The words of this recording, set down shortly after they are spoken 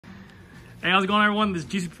Hey, how's it going, everyone? This is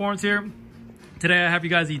GC Performance here. Today I have you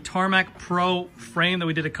guys the Tarmac Pro frame that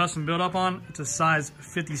we did a custom build up on. It's a size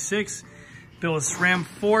 56, built with Sram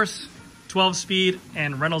force, 12 speed,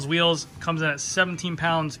 and Reynolds wheels. Comes in at 17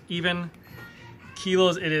 pounds even.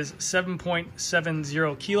 Kilos, it is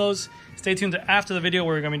 7.70 kilos. Stay tuned to after the video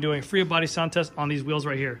where we're going to be doing a free body sound test on these wheels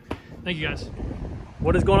right here. Thank you, guys.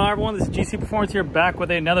 What is going on, everyone? This is GC Performance here, back with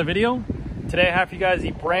another video. Today I have for you guys the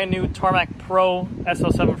brand new Tarmac Pro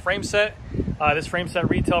SL7 frame set. This frame set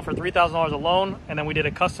retailed for $3,000 alone, and then we did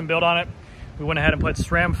a custom build on it. We went ahead and put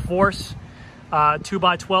Sram force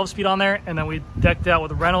 2x12 speed on there, and then we decked out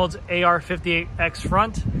with Reynolds AR58X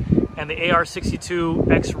front and the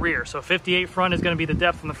AR62X rear. So 58 front is going to be the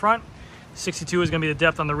depth in the front, 62 is going to be the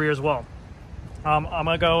depth on the rear as well. I'm going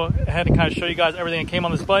to go ahead and kind of show you guys everything that came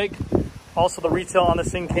on this bike. Also, the retail on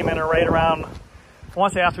this thing came in right around, I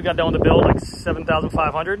want to say after we got done with the build, like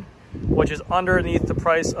 $7,500, which is underneath the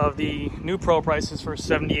price of the new Pro prices for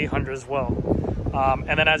 $7,800 as well.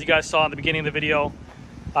 And then as you guys saw in the beginning of the video,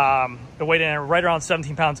 it weighed in right around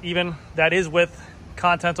 17 pounds even. That is with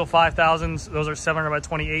Continental 5000s. Those are 700 by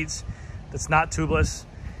 28s. That's not tubeless.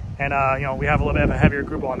 And you know, we have a little bit of a heavier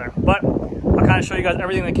group on there. But I'll kind of show you guys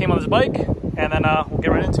everything that came on this bike, and then we'll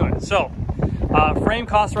get right into it. So frame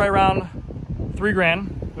cost right around $3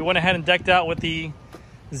 grand. We went ahead and decked out with the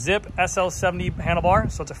Zip SL7 handlebar,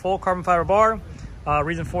 so it's a full carbon fiber bar.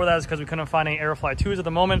 Reason for that is because we couldn't find any Aerofly 2s at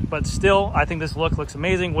the moment, but still, I think this look looks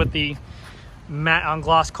amazing with the matte on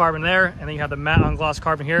gloss carbon there, and then you have the matte on gloss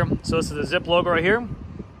carbon here. So this is the Zip logo right here.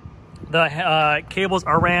 The cables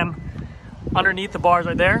are ran underneath the bars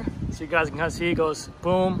right there, so you guys can kind of see it goes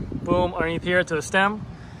boom, boom underneath here to the stem.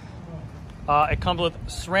 It comes with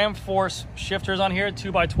Sram force shifters on here,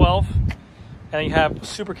 2x12. And then you have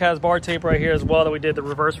Supercast bar tape right here as well that we did the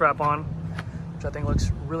reverse wrap on, which I think looks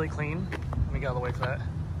really clean. Let me get out of the way for that.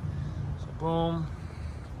 So boom,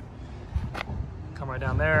 come right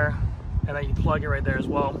down there, and then you plug it right there as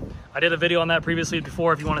well. I did a video on that previously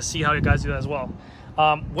before if you want to see how you guys do that as well.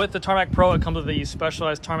 With the Tarmac Pro, it comes with the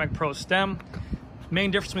specialized Tarmac Pro stem.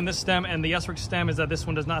 Main difference between this stem and the S-Works stem is that this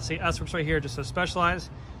one does not say S-Works right here, just says specialized.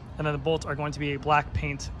 And then the bolts are going to be a black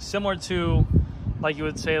paint, similar to like you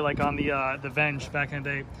would say like on the Venge back in the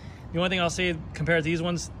day. The only thing I'll say compared to these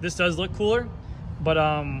ones, this does look cooler, but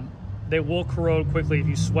they will corrode quickly if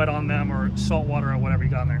you sweat on them or salt water or whatever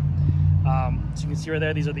you got in there. So you can see right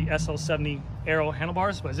there, these are the SL7 Aero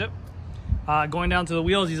handlebars by Zip. Going down to the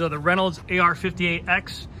wheels, these are the Reynolds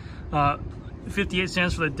AR58X. 58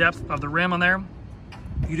 stands for the depth of the rim on there.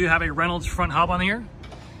 You do have a Reynolds front hub on here.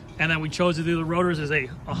 And then we chose to do the rotors as a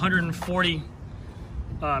 140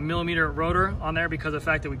 millimeter rotor on there because of the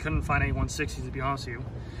fact that we couldn't find any 160s, to be honest with you.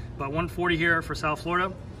 But 140 here for South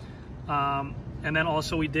Florida. And then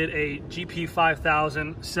also we did a GP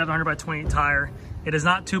 5000 700 by 28 tire. It is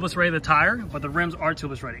not tubeless ready, the tire, but the rims are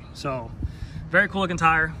tubeless ready. So very cool looking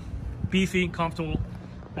tire, beefy, comfortable,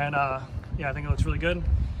 and yeah, I think it looks really good.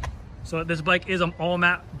 So this bike is an all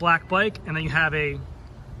matte black bike, and then you have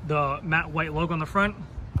the matte white logo on the front,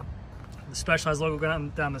 the specialized logo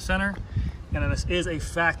down the center. And then this is a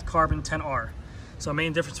Fact Carbon 10R. So the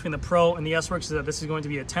main difference between the Pro and the S-Works is that this is going to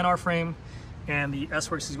be a 10R frame and the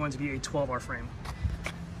S-Works is going to be a 12R frame.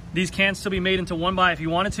 These can still be made into 1x if you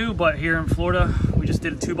wanted to, but here in Florida, we just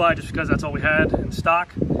did a 2x just because that's all we had in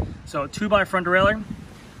stock. So 2x front derailleur.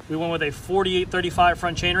 We went with a 4835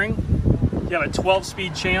 front chainring. You have a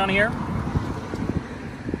 12-speed chain on here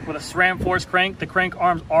with a Sram force crank. The crank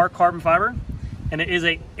arms are carbon fiber, and it is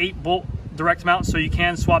a 8-bolt direct mount, so you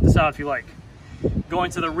can swap this out if you like. Going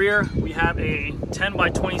to the rear, we have a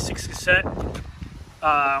 10x26 cassette,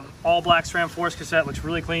 all black Sram force cassette, looks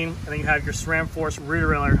really clean. And then you have your Sram force rear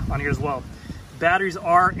derailleur on here as well. Batteries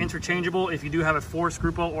are interchangeable if you do have a force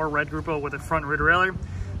Grupo or red Grupo with a front rear derailleur.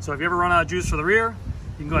 So if you ever run out of juice for the rear,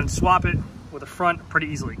 you can go ahead and swap it with the front pretty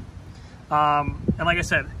easily. And like I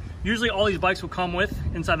said, usually all these bikes will come with,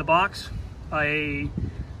 inside the box, a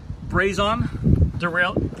braze-on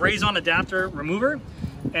adapter remover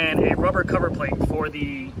and a rubber cover plate for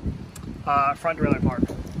the front derailleur part.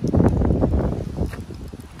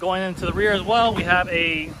 Going into the rear as well, we have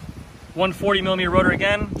a 140 millimeter rotor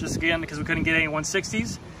again because we couldn't get any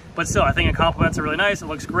 160s, but still I think it complements it really nice. It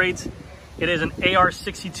looks great. It is an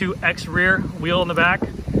AR62X rear wheel in the back,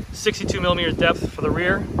 62 millimeter depth for the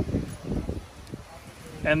rear.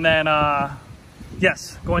 And then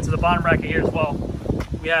yes, going to the bottom bracket here as well,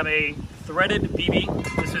 we have a threaded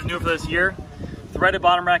BB. This is new for this year. Threaded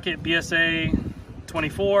bottom bracket, BSA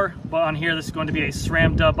 24, but on here this is going to be a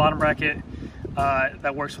SRAM dub bottom bracket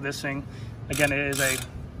that works with this thing. Again, it is a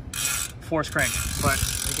force crank, but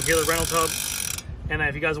you can hear the Reynolds hub And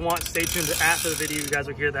if you guys want, stay tuned to after the video. You guys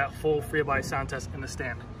will hear that full free body sound test in the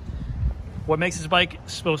stand. What makes this bike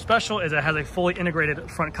so special is it has a fully integrated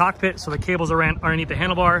front cockpit. So the cables are ran underneath the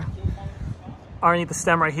handlebar, underneath the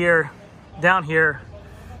stem right here, down here,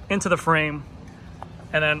 into the frame,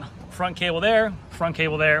 and then front cable there, front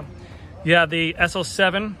cable there. You have the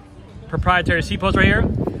SL7 proprietary seat post right here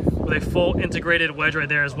with a full integrated wedge right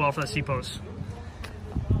there as well for the seat post.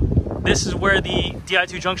 This is where the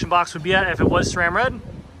Di2 junction box would be at if it was SRAM red.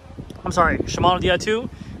 I'm sorry, Shimano Di2.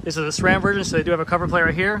 This is a SRAM version, so they do have a cover plate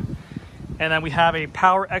right here. And then we have a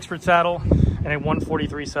Power Expert saddle and a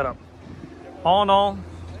 143 setup. All in all,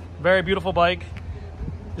 very beautiful bike.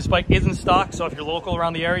 This bike is in stock, so if you're local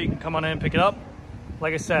around the area, you can come on in and pick it up.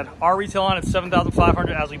 Like I said, our retail on it's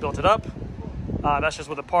 $7,500 as we built it up. That's just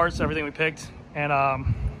with the parts, everything we picked,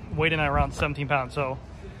 and weighed in at around 17 pounds. So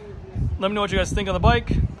let me know what you guys think of the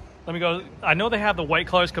bike. Let me go. I know they have the white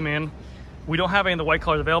colors come in. We don't have any of the white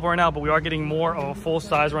colors available right now, but we are getting more of a full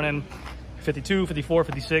size run in 52, 54,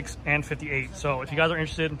 56, and 58. So if you guys are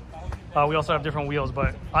interested, we also have different wheels,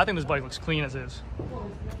 but I think this bike looks clean as is.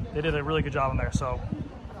 They did a really good job on there, so.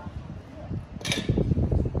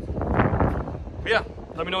 But yeah,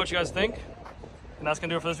 let me know what you guys think. And that's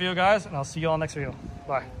gonna do it for this video, guys, and I'll see you all next video.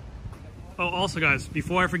 Bye. Oh, also guys,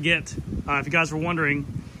 before I forget, if you guys were wondering,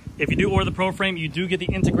 if you do order the Pro Frame, you do get the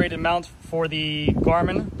integrated mount for the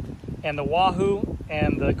Garmin and the Wahoo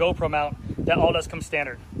and the GoPro mount. That all does come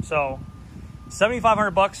standard. So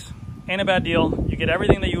 $7,500 ain't a bad deal. You get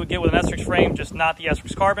everything that you would get with an S-Works frame, just not the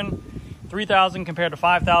S-Works Carbon. $3,000 compared to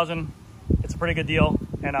 $5,000. It's a pretty good deal.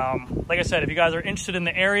 And like I said, if you guys are interested in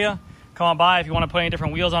the area, come on by. If you want to put any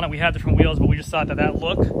different wheels on it, we have different wheels, but we just thought that that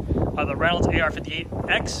look of the Reynolds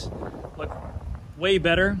AR58X looked way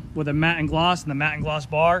better with the matte and gloss and the matte and gloss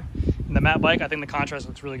bar and the matte bike. I think the contrast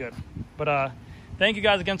looks really good. But thank you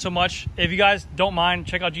guys again so much. If you guys don't mind,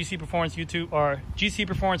 check out GC Performance YouTube or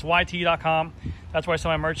gcperformanceyt.com. That's where I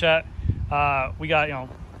sell my merch at. We got, you know,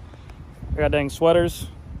 I got dang sweaters.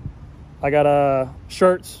 I got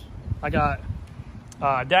shirts. I got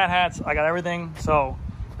dad hats. I got everything. So,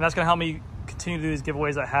 and that's gonna help me continue to do these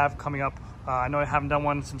giveaways I have coming up. I know I haven't done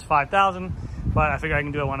one since 5,000, but I figure I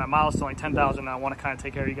can do it when I'm milestone like 10,000. I want to kind of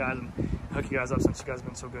take care of you guys and hook you guys up since you guys have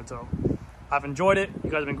been so good. So I've enjoyed it. You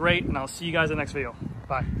guys have been great, and I'll see you guys in the next video.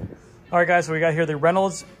 Bye. All right, guys, so we got here the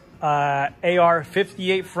Reynolds AR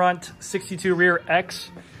 58 front, 62 rear X.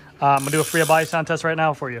 I'm gonna do a free body sound test right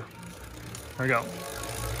now for you. There we go.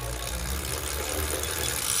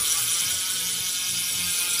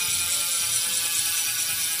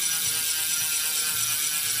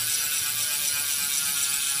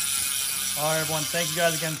 All right, everyone, thank you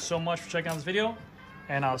guys again so much for checking out this video,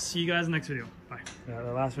 and I'll see you guys in the next video. Bye. Yeah,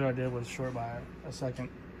 the last video I did was short by a second.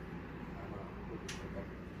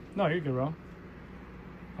 No, you're good, bro.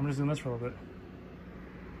 I'm just doing this for a little bit.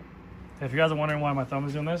 If you guys are wondering why my thumb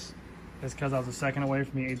is doing this, it's because I was a second away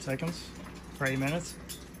from the 8 seconds for 8 minutes.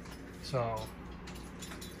 So,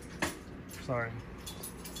 sorry.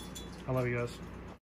 I love you guys.